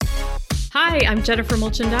Hi, I'm Jennifer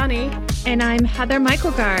Mulchandani. And I'm Heather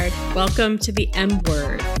Michaelgard. Welcome to the M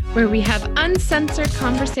Word, where we have uncensored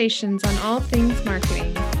conversations on all things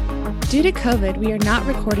marketing. Due to COVID, we are not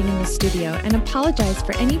recording in the studio and apologize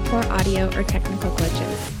for any poor audio or technical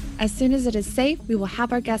glitches. As soon as it is safe, we will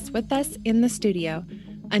have our guests with us in the studio.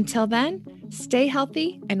 Until then, stay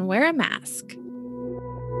healthy and wear a mask.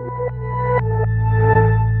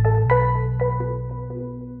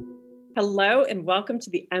 Hello and welcome to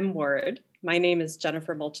the M Word. My name is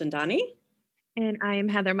Jennifer Mulchandani. And I am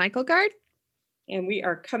Heather Michaelgard. And we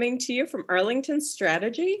are coming to you from Arlington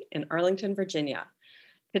Strategy in Arlington, Virginia.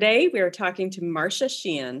 Today, we are talking to Marcia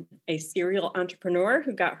Sheehan, a serial entrepreneur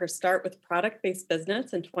who got her start with product-based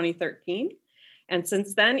business in 2013. And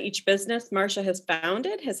since then, each business Marcia has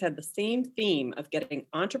founded has had the same theme of getting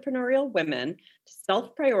entrepreneurial women to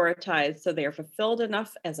self-prioritize so they are fulfilled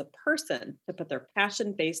enough as a person to put their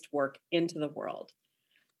passion-based work into the world.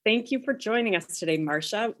 Thank you for joining us today,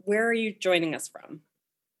 Marcia. Where are you joining us from?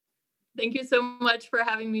 Thank you so much for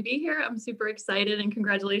having me be here. I'm super excited and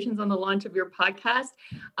congratulations on the launch of your podcast.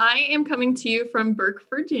 I am coming to you from Burke,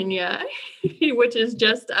 Virginia, which is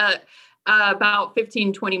just about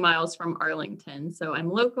 15, 20 miles from Arlington. So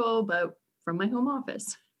I'm local, but from my home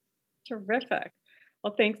office. Terrific.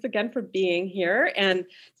 Well, thanks again for being here. And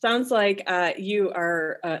sounds like you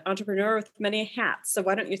are an entrepreneur with many hats. So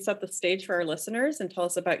why don't you set the stage for our listeners and tell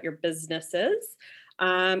us about your businesses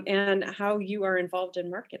and how you are involved in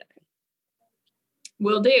marketing?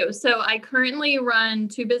 Will do. So I currently run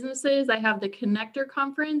two businesses. I have the Connector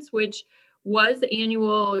Conference, which was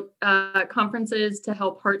annual conferences to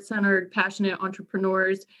help heart-centered, passionate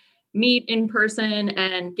entrepreneurs meet in person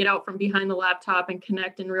and get out from behind the laptop and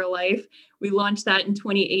connect in real life. We launched that in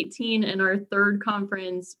 2018, and our third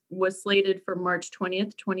conference was slated for March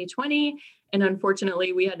 20th, 2020. And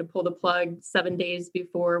unfortunately, we had to pull the plug 7 days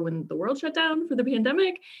before when the world shut down for the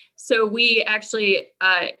pandemic. So we actually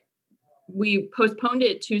we postponed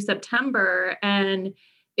it to September, and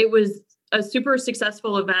it was a super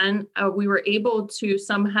successful event. We were able to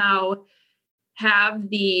somehow have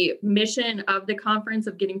the mission of the conference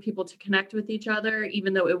of getting people to connect with each other.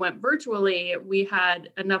 Even though it went virtually, we had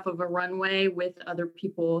enough of a runway with other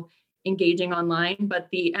people engaging online, but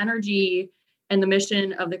the energy and the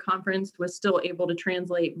mission of the conference was still able to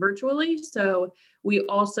translate virtually. So we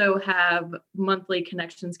also have monthly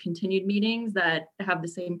Connections Continued meetings that have the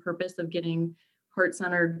same purpose of getting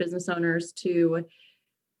heart-centered business owners to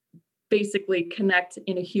basically connect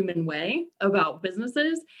in a human way about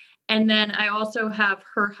businesses. And then I also have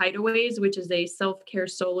Her Hideaways, which is a self-care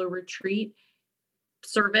solo retreat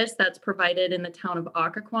service that's provided in the town of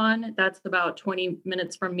Occoquan. That's about 20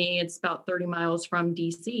 minutes from me. It's about 30 miles from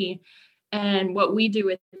DC. And what we do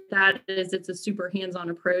with that is it's a super hands-on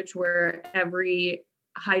approach where every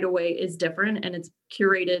hideaway is different and it's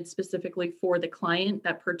curated specifically for the client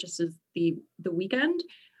that purchases the weekend.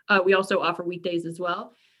 We also offer weekdays as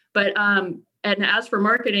well. But and as for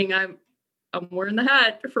marketing, I'm wearing the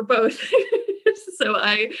hat for both. So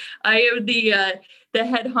I am the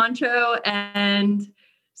head honcho, and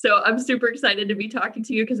so I'm super excited to be talking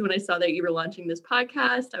to you because when I saw that you were launching this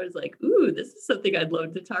podcast, I was like, ooh, this is something I'd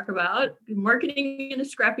love to talk about, marketing in a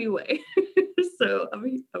scrappy way. So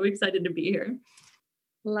I'm excited to be here.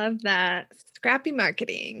 Love that. Scrappy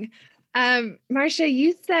marketing. Marcia,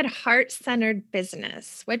 you said heart-centered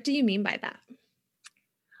business. What do you mean by that?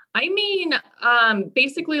 I mean,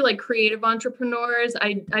 basically like creative entrepreneurs.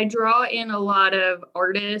 I draw in a lot of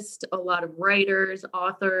artists, a lot of writers,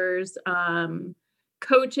 authors,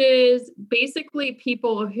 coaches, basically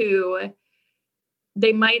people who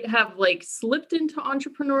they might have like slipped into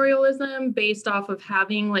entrepreneurialism based off of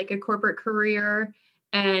having like a corporate career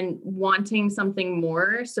and wanting something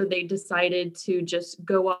more. So they decided to just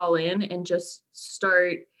go all in and just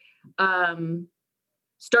start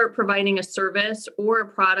providing a service or a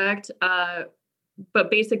product. But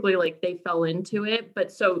basically like they fell into it.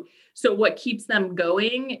 But so what keeps them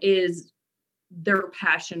going is their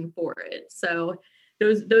passion for it. So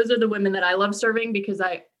those are the women that I love serving because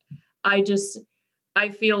I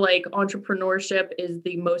feel like entrepreneurship is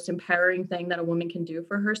the most empowering thing that a woman can do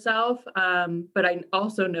for herself. But I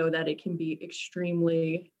also know that it can be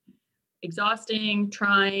extremely exhausting,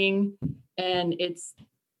 trying, and it's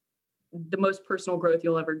the most personal growth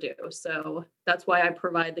you'll ever do. So that's why I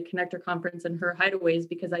provide the Connector Conference and Her Hideaways,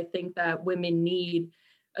 because I think that women need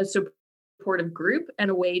a supportive group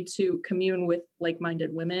and a way to commune with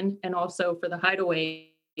like-minded women. And also for the hideaways,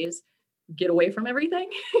 get away from everything,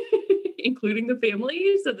 including the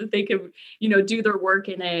family, so that they can, do their work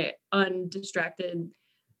in a undistracted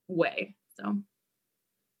way. So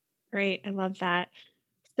great. I love that.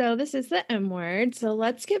 So this is the M word. So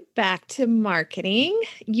let's get back to marketing.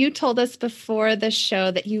 You told us before the show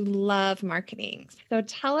that you love marketing. So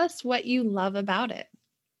tell us what you love about it.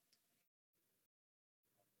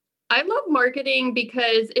 I love marketing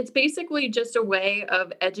because it's basically just a way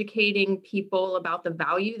of educating people about the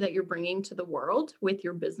value that you're bringing to the world with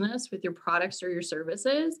your business, with your products or your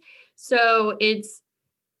services. So it's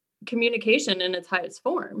communication in its highest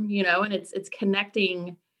form, and it's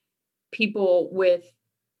connecting people with,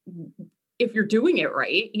 if you're doing it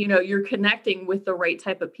right, you're connecting with the right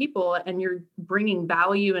type of people and you're bringing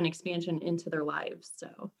value and expansion into their lives.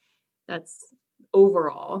 So that's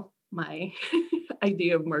overall my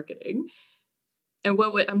idea of marketing. And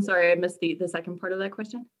I'm sorry, I missed the second part of that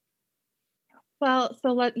question. Well,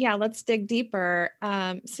 so let's dig deeper.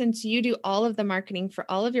 Since you do all of the marketing for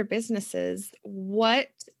all of your businesses, what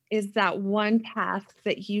is that one task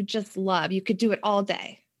that you just love? You could do it all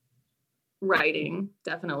day. Writing,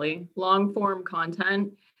 definitely. Long form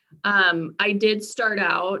content. I did start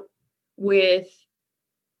out with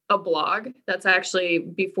a blog. That's actually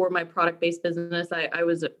before my product-based business. I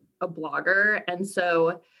was a blogger. And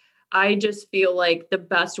so I just feel like the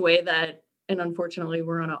best way that, and unfortunately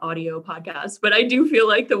we're on an audio podcast, but I do feel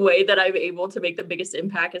like the way that I'm able to make the biggest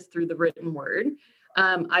impact is through the written word.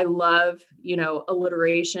 I love,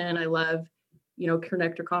 alliteration. I love,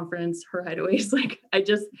 connector conference, her hideaways.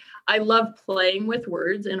 I love playing with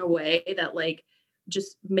words in a way that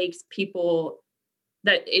just makes people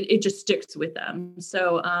that it just sticks with them.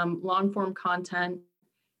 So long form content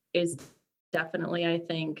is definitely, I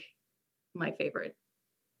think, my favorite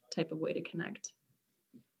type of way to connect.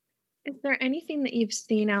 Is there anything that you've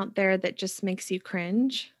seen out there that just makes you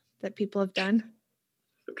cringe that people have done?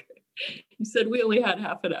 Okay. You said we only had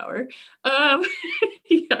half an hour.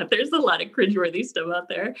 Yeah, there's a lot of cringeworthy stuff out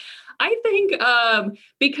there. I think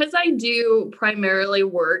because I do primarily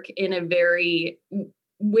work in a very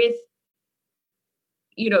with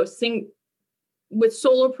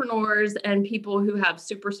solopreneurs and people who have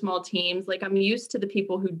super small teams, I'm used to the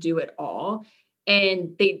people who do it all,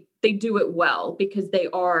 and they do it well because they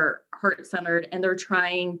are heart-centered and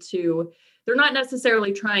they're not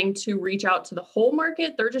necessarily trying to reach out to the whole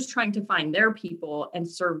market. They're just trying to find their people and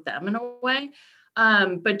serve them in a way.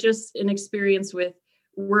 But just an experience with,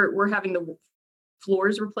 we're having the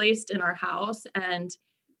floors replaced in our house, and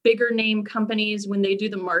bigger name companies, when they do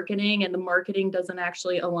the marketing and the marketing doesn't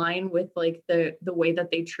actually align with the way that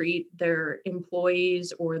they treat their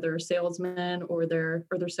employees or their salesmen or their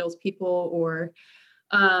salespeople, or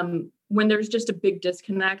when there's just a big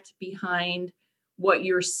disconnect behind what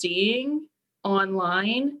you're seeing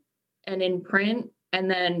online and in print and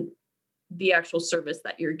then the actual service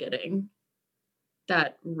that you're getting,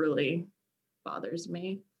 that really bothers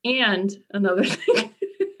me. And another thing,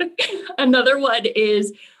 another one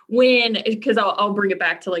is because I'll bring it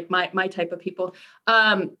back to my type of people.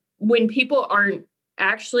 When people aren't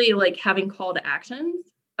actually having call to actions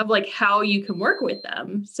of how you can work with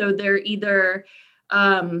them. So they're either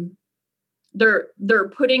they're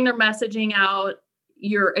putting their messaging out,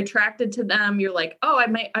 you're attracted to them, you're like, oh, I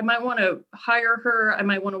might want to hire her, I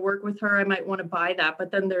might want to work with her, I might want to buy that,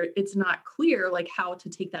 but then it's not clear how to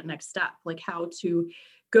take that next step, how to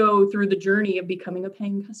go through the journey of becoming a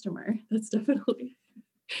paying customer. That's definitely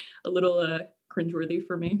a little cringeworthy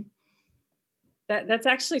for me. That's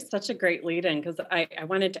actually such a great lead-in, because I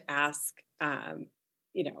wanted to ask, and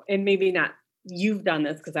maybe not you've done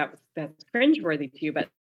this because that's cringeworthy to you, but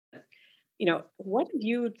what have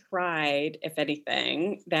you tried, if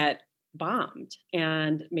anything, that bombed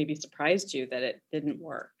and maybe surprised you that it didn't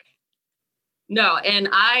work? No, and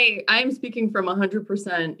I'm speaking from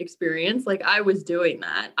 100% experience. I was doing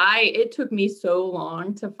that. It took me so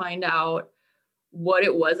long to find out what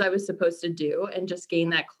it was I was supposed to do and just gain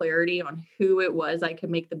that clarity on who it was I could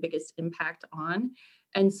make the biggest impact on.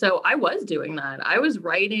 And so I was doing that. I was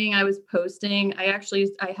writing, I was posting. I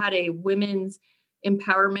had a women's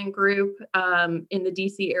empowerment group in the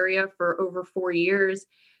DC area for over 4 years.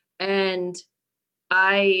 And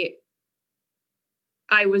I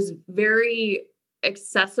was very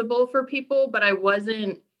accessible for people, but I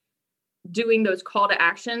wasn't doing those call to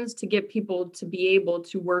actions to get people to be able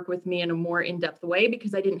to work with me in a more in-depth way,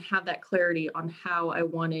 because I didn't have that clarity on how I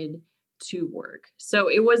wanted to work. So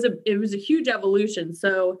it was a huge evolution.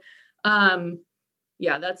 So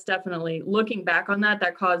yeah, that's definitely, looking back on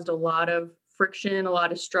that caused a lot of friction, a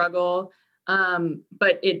lot of struggle.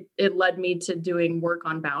 But it led me to doing work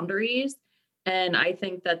on boundaries. And I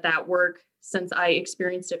think that work, since I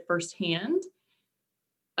experienced it firsthand,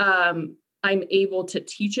 I'm able to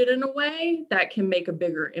teach it in a way that can make a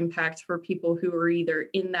bigger impact for people who are either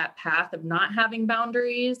in that path of not having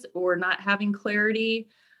boundaries or not having clarity,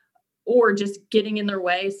 or just getting in their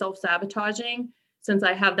way, self-sabotaging. Since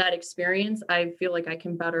I have that experience, I feel like I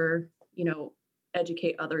can better,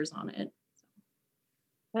 educate others on it.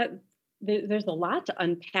 There's a lot to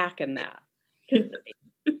unpack in that.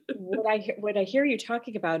 What I hear you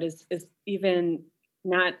talking about is even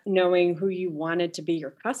not knowing who you wanted to be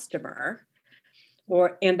your customer,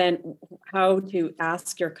 and then how to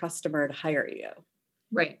ask your customer to hire you.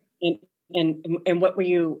 Right. And what were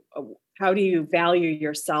you? How do you value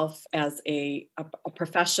yourself as a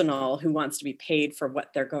professional who wants to be paid for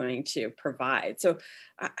what they're going to provide? So,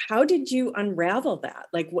 how did you unravel that?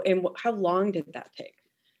 And how long did that take?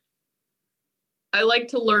 I like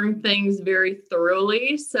to learn things very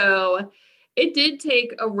thoroughly. So it did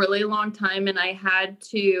take a really long time, and I had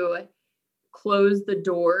to close the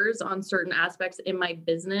doors on certain aspects in my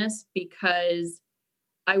business because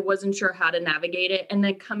I wasn't sure how to navigate it. And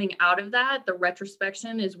then coming out of that, the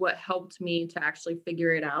retrospection is what helped me to actually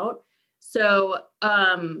figure it out. So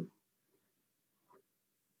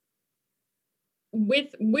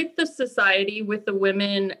with the society, with the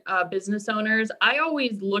women business owners, I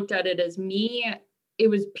always looked at it as it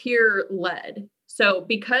was peer led. So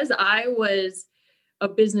because I was a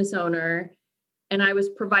business owner and I was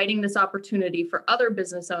providing this opportunity for other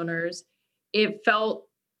business owners, it felt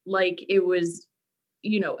like it was,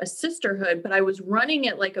 a sisterhood, but I was running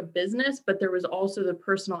it like a business, but there was also the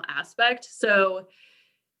personal aspect. So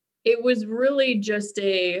it was really just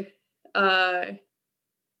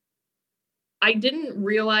I didn't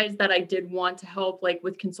realize that I did want to help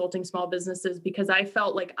with consulting small businesses because I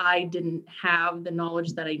felt like I didn't have the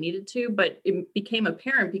knowledge that I needed to, but it became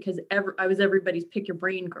apparent because I was everybody's pick your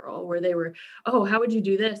brain girl, where they were, oh, how would you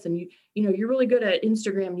do this? And you're really good at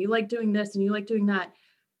Instagram and you like doing this and you like doing that.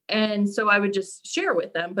 And so I would just share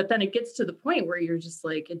with them, but then it gets to the point where you're just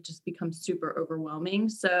it just becomes super overwhelming.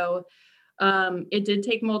 So it did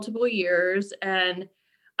take multiple years, and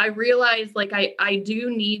I realized I do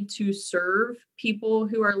need to serve people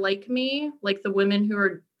who are like me, like the women who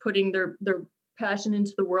are putting their passion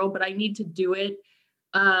into the world, but I need to do it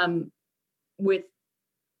I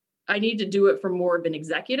need to do it from more of an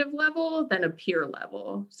executive level than a peer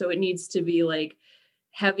level. So it needs to be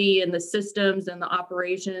heavy in the systems and the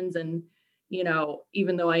operations. And,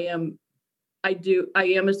 even though I am a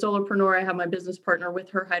solopreneur, I have my business partner with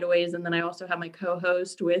Her Hideaways. And then I also have my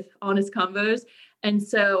co-host with Honest Convos. And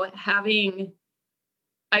so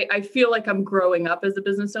I feel like I'm growing up as a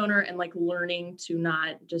business owner and learning to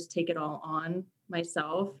not just take it all on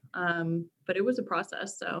myself. But it was a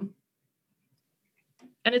process. So,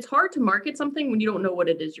 and it's hard to market something when you don't know what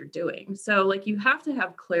it is you're doing. So you have to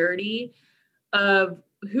have clarity of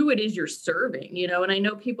who it is you're serving, and I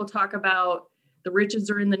know people talk about the riches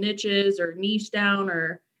are in the niches or niche down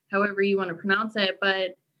or however you want to pronounce it.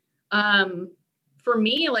 But for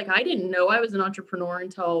me, I didn't know I was an entrepreneur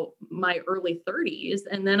until my early 30s.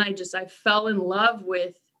 And then I fell in love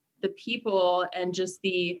with the people and just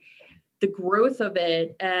the growth of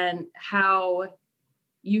it and how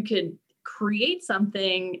you could create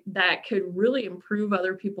something that could really improve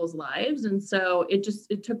other people's lives. And so it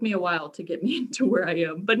took me a while to get me to where I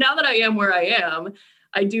am. But now that I am where I am,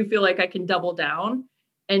 I do feel like I can double down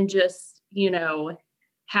and just,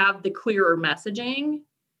 have the clearer messaging,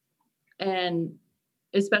 and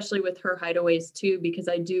especially with Her Hideaways too, because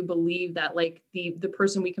I do believe that the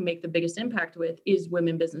person we can make the biggest impact with is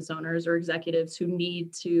women business owners or executives who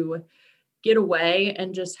need to get away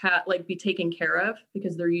and just be taken care of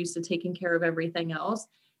because they're used to taking care of everything else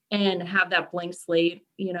and have that blank slate,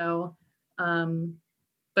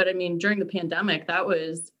 But I mean, during the pandemic, that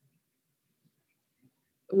was,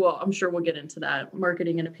 well, I'm sure we'll get into that,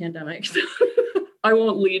 marketing in a pandemic. I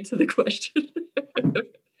won't lead to the question.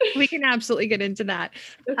 We can absolutely get into that.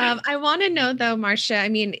 I want to know though, Marcia, I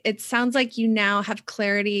mean, it sounds like you now have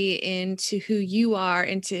clarity into who you are,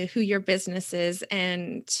 into who your business is,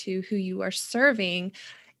 and to who you are serving.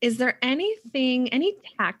 Is there any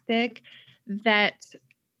tactic that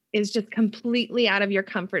is just completely out of your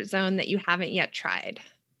comfort zone that you haven't yet tried?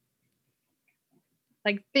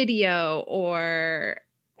 Like video or...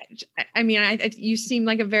 I mean, you seem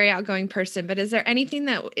like a very outgoing person, but is there anything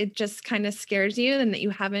that it just kind of scares you and that you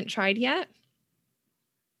haven't tried yet?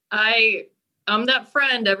 I'm that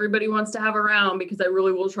friend everybody wants to have around because I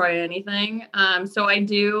really will try anything. So I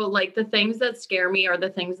do the things that scare me are the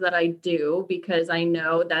things that I do because I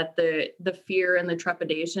know that the fear and the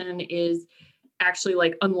trepidation is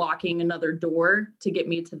actually unlocking another door to get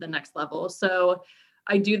me to the next level. So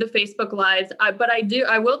I do the Facebook Lives, but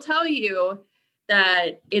I will tell you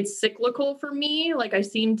that it's cyclical for me. Like I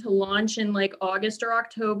seem to launch in like August or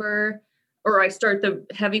October, or I start the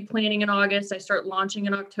heavy planning in August. I start launching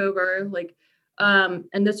in October. Like,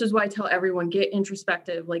 and this is why I tell everyone, get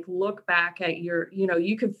introspective, like look back at your,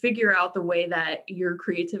 you can figure out the way that your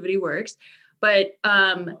creativity works. But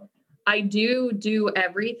I do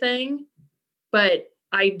everything, but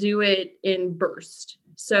I do it in bursts.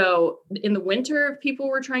 So in the winter, if people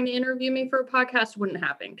were trying to interview me for a podcast, it wouldn't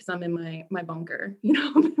happen because I'm in my bunker,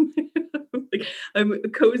 like, I'm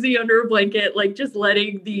cozy under a blanket, like just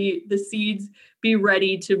letting the seeds be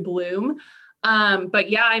ready to bloom.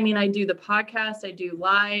 But yeah, I mean, I do the podcast, I do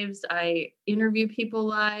lives, I interview people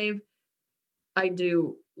live, I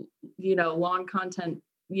do, long content.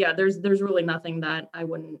 Yeah, there's really nothing that I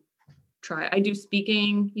wouldn't try. I do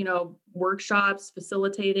speaking, workshops,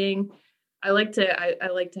 facilitating. I like to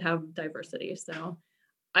have diversity. So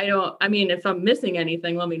if I'm missing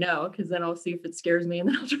anything, let me know, because then I'll see if it scares me and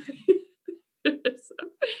then I'll try. So,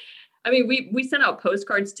 we send out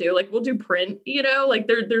postcards too. Like we'll do print, like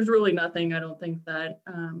there's really nothing I don't think that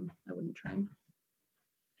I wouldn't try.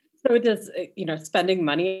 So does, spending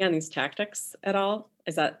money on these tactics at all?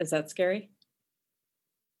 Is that scary?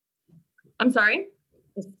 I'm sorry?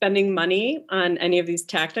 Spending money on any of these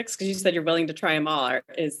tactics? Because you said you're willing to try them all.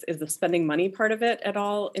 Is the spending money part of it at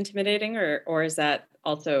all intimidating, or is that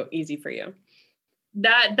also easy for you?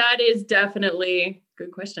 That is definitely,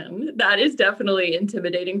 good question. That is definitely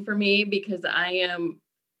intimidating for me because I am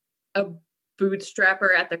a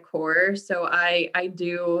bootstrapper at the core. So I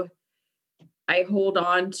hold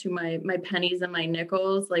on to my pennies and my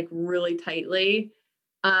nickels like really tightly.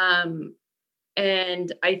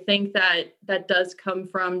 And I think that does come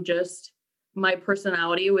from just my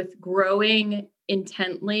personality with growing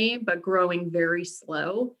intently, but growing very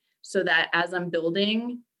slow, so that as I'm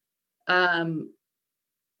building,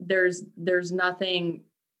 there's nothing.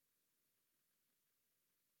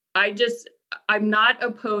 I'm not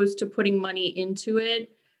opposed to putting money into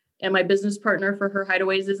it. And my business partner for Her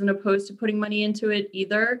Hideaways isn't opposed to putting money into it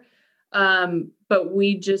either. But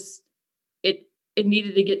it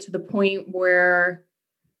needed to get to the point where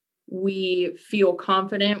we feel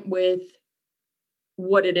confident with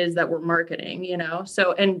what it is that we're marketing,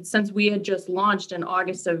 So, and since we had just launched in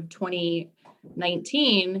August of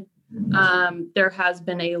 2019, there has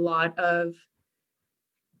been a lot of,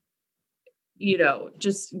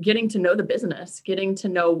 just getting to know the business, getting to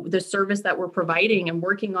know the service that we're providing and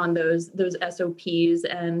working on those SOPs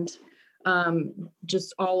and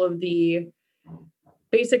just all of the,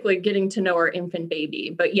 basically getting to know our infant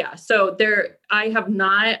baby. But yeah, so I've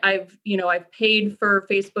paid for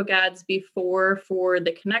Facebook ads before for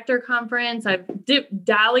the Connector conference. I've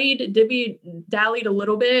dallied a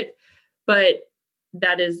little bit, but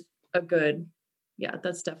that is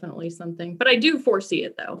that's definitely something. But I do foresee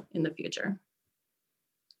it though in the future.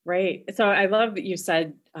 Right. So I love that you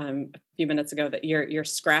said a few minutes ago that you're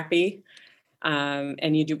scrappy.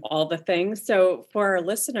 And you do all the things. So for our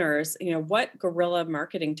listeners, what guerrilla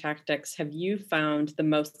marketing tactics have you found the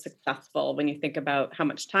most successful when you think about how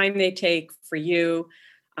much time they take for you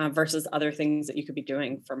versus other things that you could be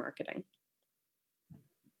doing for marketing?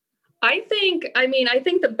 I think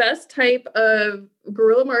the best type of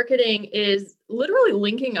guerrilla marketing is literally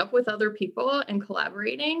linking up with other people and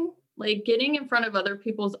collaborating, like getting in front of other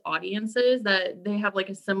people's audiences that they have like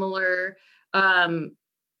a similar,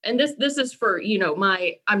 and this is for,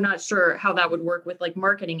 I'm not sure how that would work with like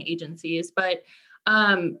marketing agencies, but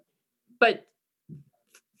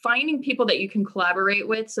finding people that you can collaborate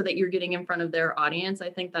with so that you're getting in front of their audience. I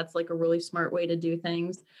think that's like a really smart way to do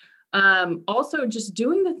things. Also just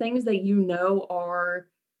doing the things that are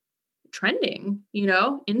trending,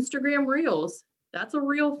 Instagram Reels, that's a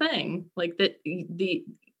real thing. Like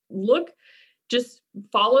just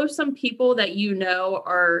follow some people that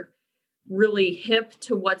are really hip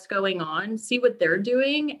to what's going on, see what they're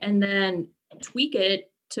doing, and then tweak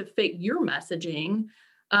it to fit your messaging.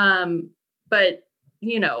 But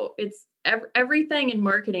it's everything in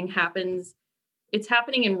marketing happens. It's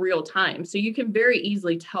happening in real time. So you can very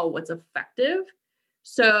easily tell what's effective.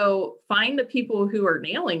 So find the people who are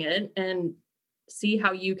nailing it and see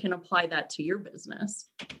how you can apply that to your business.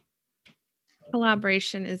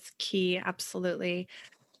 Collaboration is key. Absolutely.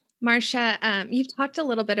 Marcia, you've talked a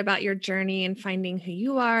little bit about your journey and finding who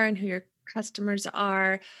you are and who your customers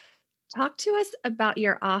are. Talk to us about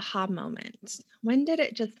your aha moment. When did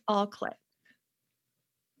it just all click?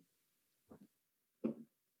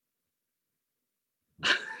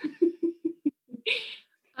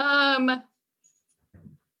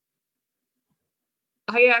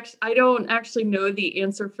 I don't actually know the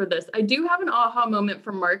answer for this. I do have an aha moment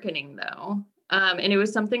for marketing though. And it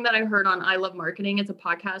was something that I heard on I Love Marketing. It's a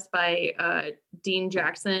podcast by Dean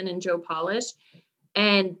Jackson and Joe Polish.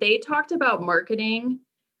 And they talked about marketing.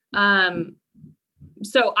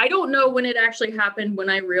 So I don't know when it actually happened, when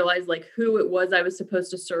I realized like who it was I was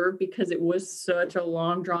supposed to serve, because it was such a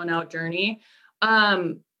long drawn out journey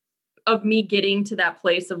of me getting to that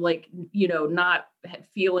place of like, not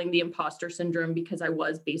feeling the imposter syndrome, because I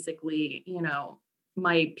was basically,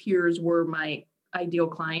 my peers were my ideal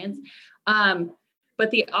clients. But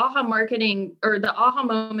the aha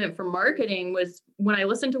moment for marketing was when I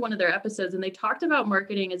listened to one of their episodes, and they talked about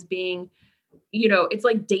marketing as being, it's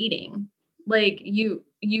like dating. Like you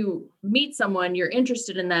meet someone, you're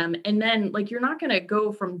interested in them, and then like, you're not going to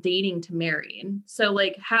go from dating to marrying. So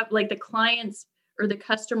like have like the client's or the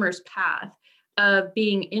customer's path of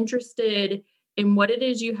being interested in what it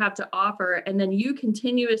is you have to offer. And then you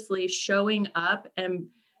continuously showing up and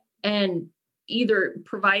either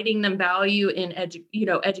providing them value in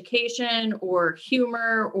education or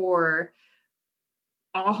humor or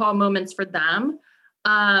aha moments for them.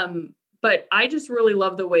 But I just really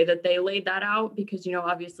love the way that they laid that out, because,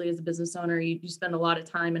 obviously as a business owner, you spend a lot of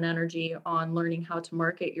time and energy on learning how to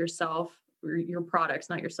market yourself, or your products,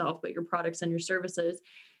 not yourself, but your products and your services.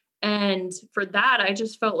 And for that, I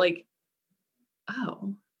just felt like,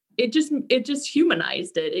 oh, it just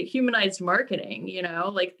humanized it. It humanized marketing,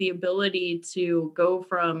 like the ability to go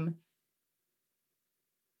from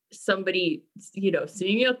somebody,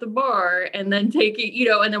 seeing you at the bar and then taking,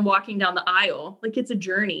 and then walking down the aisle. Like it's a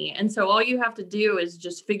journey. And so all you have to do is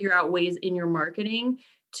just figure out ways in your marketing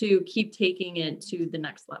to keep taking it to the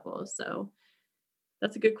next level. So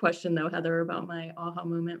that's a good question though, Heather, about my aha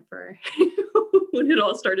moment for when it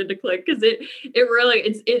all started to click. Cause it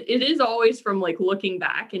is always from like looking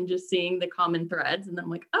back and just seeing the common threads. And then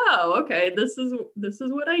I'm like, oh, okay, this is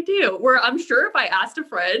what I do. Where I'm sure if I asked a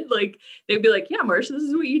friend, like they'd be like, yeah, Marsha, this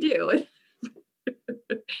is what you do.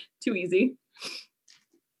 Too easy.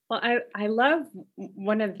 Well, I love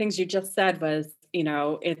one of the things you just said was,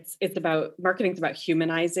 it's about marketing's about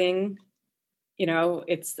humanizing.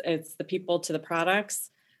 It's the people to the products.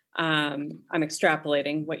 I'm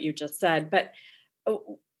extrapolating what you just said, but how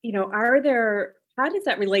does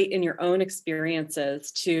that relate in your own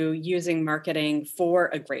experiences to using marketing for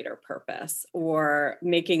a greater purpose or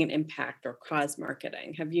making an impact or cause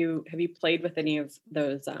marketing? Have you played with any of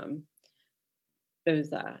those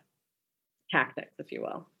tactics, if you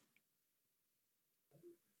will?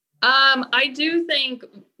 I do think,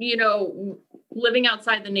 living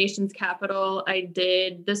outside the nation's capital,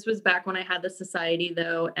 this was back when I had the society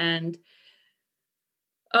though. And,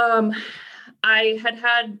 I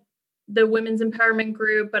had the women's empowerment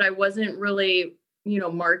group, but I wasn't really,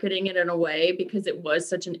 marketing it in a way because it was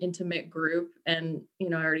such an intimate group. And, I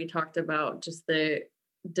already talked about just the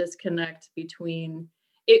disconnect between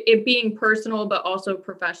it being personal, but also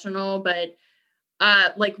professional. But,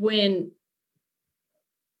 like when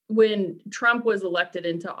Trump was elected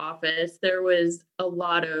into office, there was a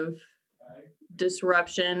lot of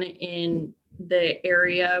disruption in the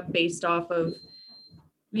area based off of,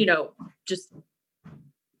 just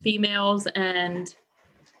females and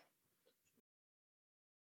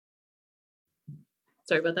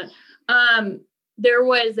sorry about that. There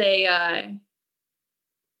was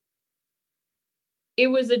it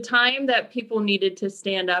was a time that people needed to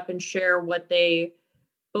stand up and share what they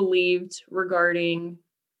believed regarding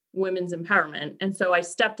women's empowerment. And so I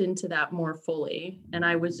stepped into that more fully. And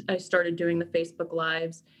I started doing the Facebook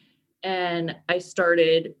Lives, and I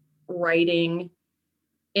started writing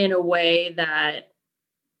in a way that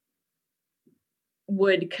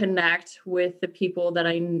would connect with the people that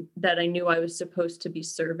I knew I was supposed to be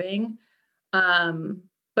serving.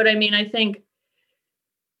 But I mean, I think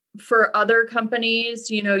for other companies,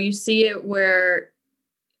 you see it where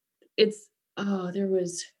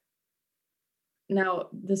now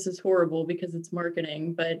this is horrible because it's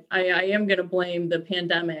marketing, but I am going to blame the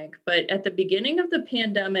pandemic. But at the beginning of the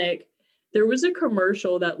pandemic, there was a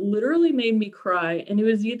commercial that literally made me cry. And it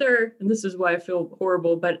was and this is why I feel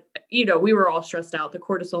horrible, but we were all stressed out. The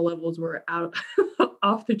cortisol levels were out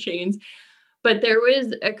off the chains. But there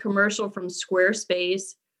was a commercial from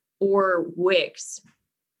Squarespace or Wix,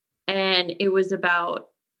 and it was about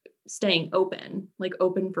staying open, like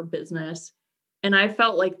open for business. And I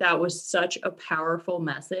felt like that was such a powerful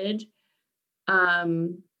message,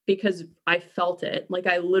 because I felt it. Like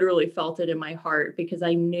I literally felt it in my heart, because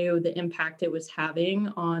I knew the impact it was having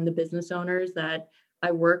on the business owners that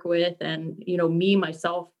I work with, and, me,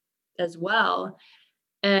 myself as well.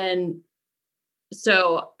 And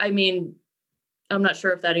so, I mean, I'm not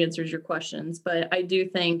sure if that answers your questions, but I do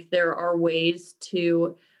think there are ways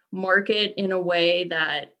to market in a way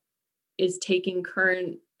that is taking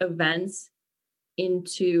current events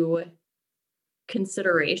into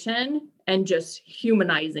consideration and just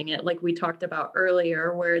humanizing it, like we talked about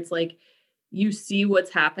earlier, where it's like you see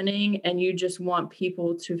what's happening and you just want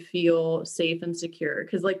people to feel safe and secure.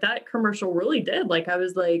 Because like that commercial really did. Like I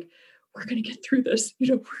was like, we're going to get through this,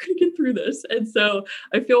 we're going to get through this. And so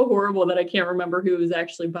I feel horrible that I can't remember who it was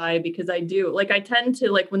actually by, because I do, like, I tend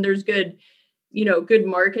to, like, when there's good, good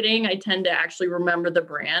marketing, I tend to actually remember the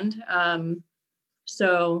brand.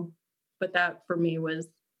 But that for me was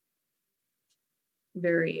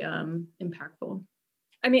very impactful.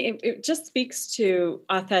 I mean, it just speaks to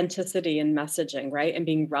authenticity in messaging, right? And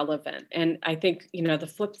being relevant. And I think, the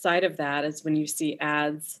flip side of that is when you see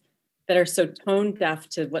ads that are so tone deaf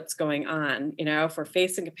to what's going on. If we're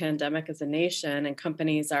facing a pandemic as a nation and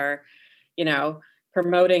companies are,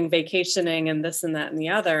 promoting vacationing and this and that and the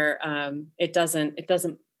other, it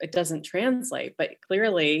doesn't translate. But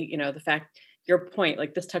clearly, the fact, your point,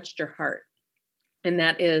 like this touched your heart. And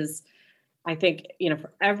that is, I think,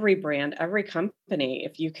 for every brand, every company,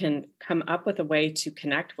 if you can come up with a way to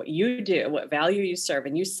connect what you do, what value you serve.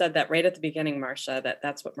 And you said that right at the beginning, Marcia,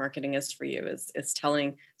 that's what marketing is for you, is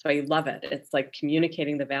telling. So I love it. It's like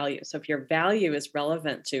communicating the value. So if your value is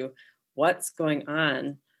relevant to what's going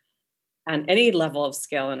on any level of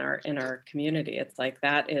scale in our community, it's like,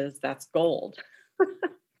 that's gold.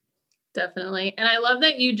 Definitely. And I love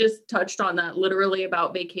that you just touched on that, literally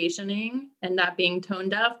about vacationing and that being tone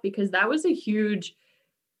deaf, because that was a huge,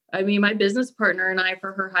 my business partner and I,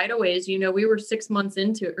 for her hideaways, we were 6 months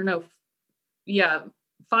into it,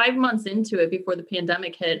 5 months into it before the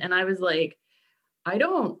pandemic hit. And I was like, I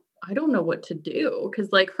don't know what to do. Cause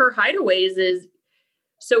like her hideaways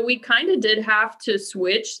so we kind of did have to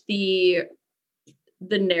switch the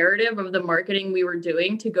narrative of the marketing we were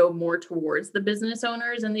doing to go more towards the business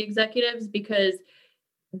owners and the executives, because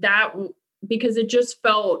it just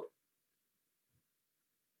felt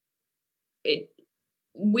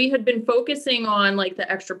we had been focusing on like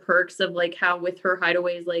the extra perks of like how with her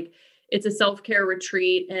hideaways, like it's a self-care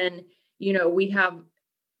retreat. And, we have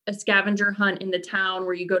a scavenger hunt in the town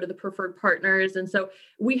where you go to the preferred partners. And so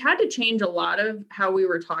we had to change a lot of how we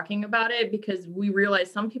were talking about it, because we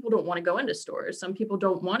realized some people don't want to go into stores. Some people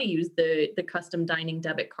don't want to use the custom dining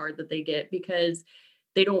debit card that they get because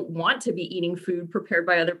they don't want to be eating food prepared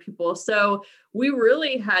by other people. So we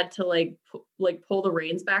really had to like pull the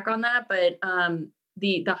reins back on that. But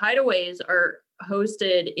the hideaways are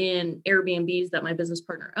hosted in Airbnbs that my business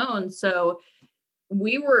partner owns. So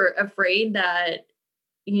we were afraid that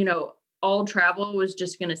all travel was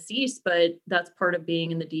just going to cease, but that's part of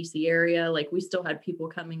being in the DC area. Like we still had people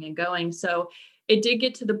coming and going. So it did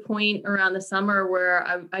get to the point around the summer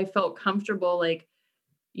where I felt comfortable, like,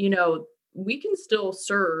 we can still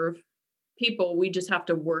serve people. We just have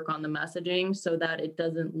to work on the messaging so that it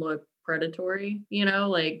doesn't look predatory,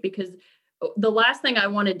 because the last thing I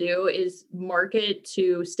want to do is market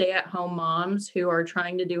to stay-at-home moms who are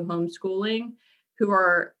trying to do homeschooling, who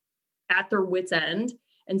are at their wit's end,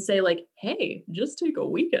 and say like, hey, just take a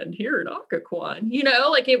weekend here at Occoquan,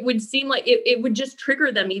 like it would seem like it would just trigger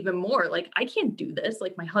them even more. Like, I can't do this.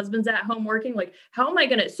 Like my husband's at home working, like, how am I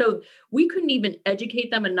going to? So we couldn't even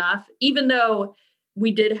educate them enough, even though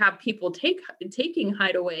we did have people taking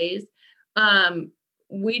hideaways.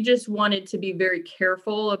 We just wanted to be very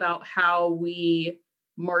careful about how we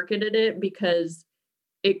marketed it, because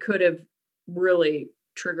it could have really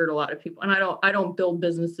triggered a lot of people. And I don't build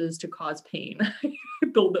businesses to cause pain. I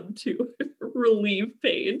build them to relieve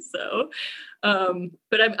pain. So,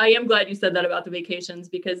 but I am glad you said that about the vacations,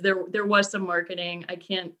 because there was some marketing. I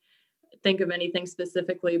can't think of anything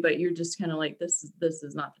specifically, but you're just kind of like, this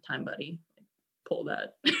is not the time, buddy. Pull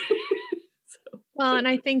that. Well, and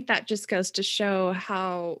I think that just goes to show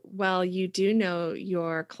how well you do know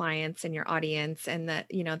your clients and your audience, and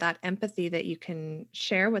that, that empathy that you can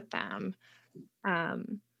share with them.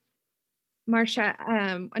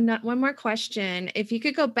 Marcia, one more question. If you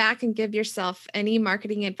could go back and give yourself any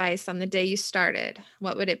marketing advice on the day you started,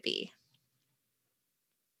 what would it be?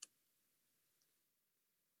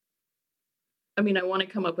 I want to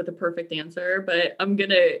come up with a perfect answer, but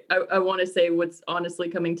I want to say what's honestly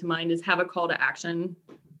coming to mind is have a call to action.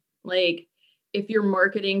 Like, if you're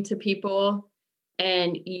marketing to people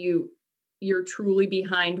and you're truly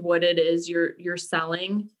behind what it is you're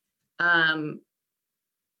selling,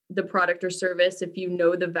 the product or service, if you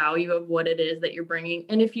know the value of what it is that you're bringing,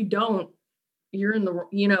 and if you don't, you're in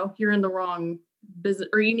the wrong business,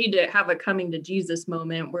 or you need to have a coming to Jesus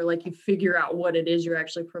moment where like you figure out what it is you're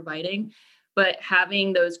actually providing. but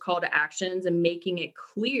having those call to actions and making it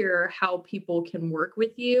clear how people can work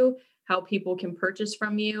with you, how people can purchase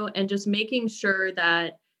from you, and just making sure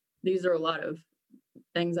that these are a lot of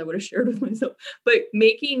things I would have shared with myself, but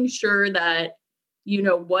making sure that, you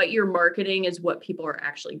know, what you're marketing is what people are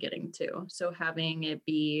actually getting to. So having it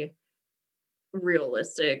be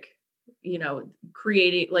realistic, you know,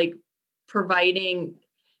 providing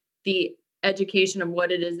the education of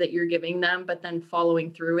what it is that you're giving them, but then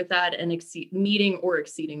following through with that and meeting or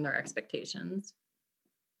exceeding their expectations.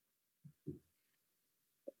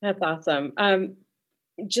 That's awesome.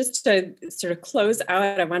 Just to sort of close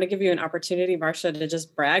out, I want to give you an opportunity, Marcia, to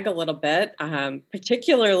just brag a little bit,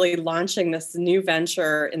 particularly launching this new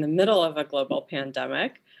venture in the middle of a global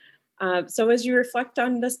pandemic. So as you reflect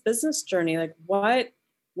on this business journey, like what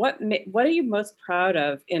are you most proud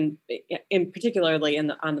of in particularly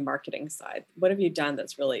on the marketing side? What have you done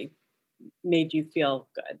that's really made you feel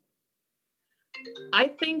good? I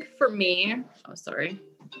think for me,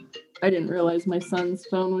 I didn't realize my son's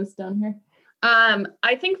phone was down here.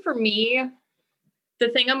 I think for me, the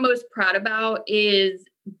thing I'm most proud about is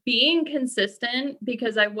being consistent,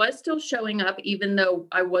 because I was still showing up, even though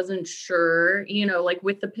I wasn't sure, you know, like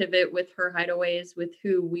with the pivot with Her Hideaways, with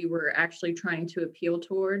who we were actually trying to appeal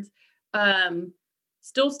towards,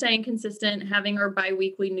 still staying consistent, having our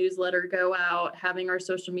biweekly newsletter go out, having our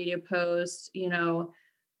social media posts, you know,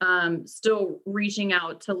 still reaching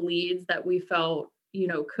out to leads that we felt, you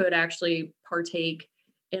know, could actually partake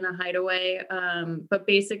in a hideaway. But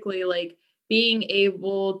basically like being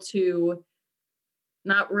able to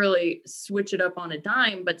not really switch it up on a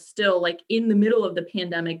dime, but still like in the middle of the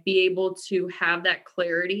pandemic, be able to have that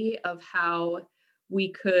clarity of how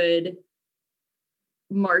we could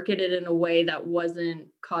market it in a way that wasn't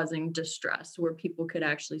causing distress, where people could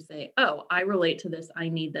actually say, oh, I relate to this, I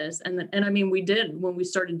need this. And I mean, we did, when we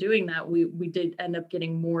started doing that, we did end up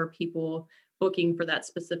getting more people booking for that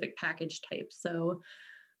specific package type. So,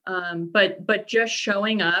 but just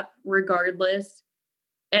showing up regardless.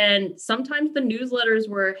 And sometimes the newsletters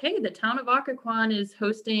were, hey, the town of Occoquan is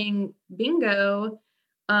hosting bingo.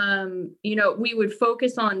 You know, we would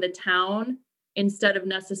focus on the town instead of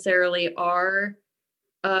necessarily our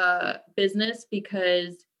business,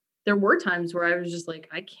 because there were times where I was just like,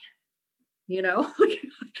 I can't, you know,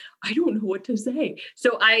 I don't know what to say.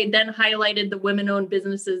 So I then highlighted the women-owned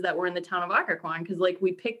businesses that were in the town of Occoquan, because like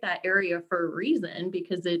we picked that area for a reason,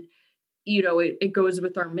 because it, you know, it goes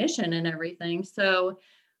with our mission and everything. So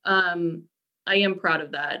I am proud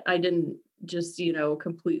of that. I didn't just, you know,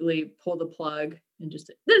 completely pull the plug and just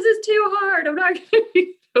say, this is too hard, I'm not gonna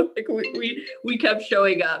be, like we kept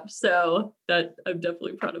showing up. So that I'm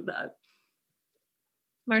definitely proud of that.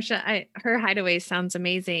 Marcia, Her Hideaways sounds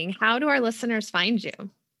amazing. How do our listeners find you?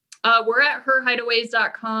 We're at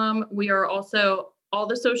herhideaways.com. We are also all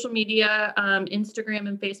the social media, Instagram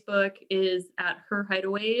and Facebook is at Her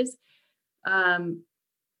Hideaways.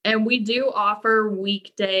 And we do offer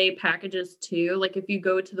weekday packages too. Like if you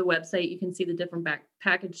go to the website, you can see the different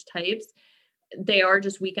package types. They are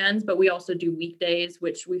just weekends, but we also do weekdays,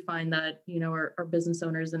 which we find that, you know, our business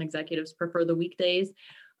owners and executives prefer the weekdays.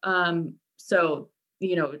 So,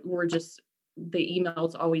 you know, the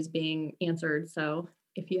email's always being answered. So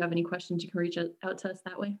if you have any questions, you can reach out to us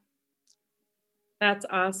that way. That's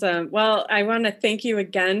awesome. Well, I want to thank you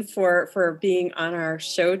again for being on our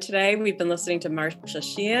show today. We've been listening to Marcia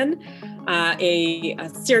Sheehan, a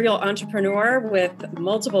serial entrepreneur with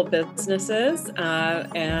multiple businesses,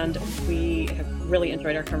 and we have really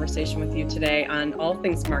enjoyed our conversation with you today on all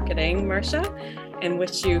things marketing, Marcia, and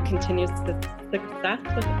wish you continued success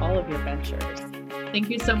with all of your ventures.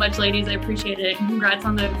 Thank you so much, ladies. I appreciate it. Congrats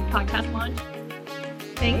on the podcast launch.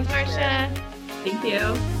 Thanks, Marcia. Thank you.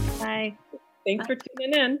 Bye. Thanks for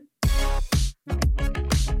tuning in.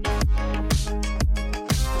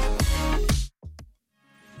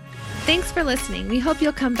 Thanks for listening. We hope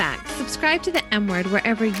you'll come back. Subscribe to the M Word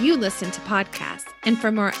wherever you listen to podcasts. And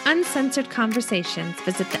for more uncensored conversations,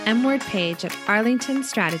 visit the M Word page at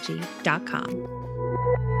arlingtonstrategy.com.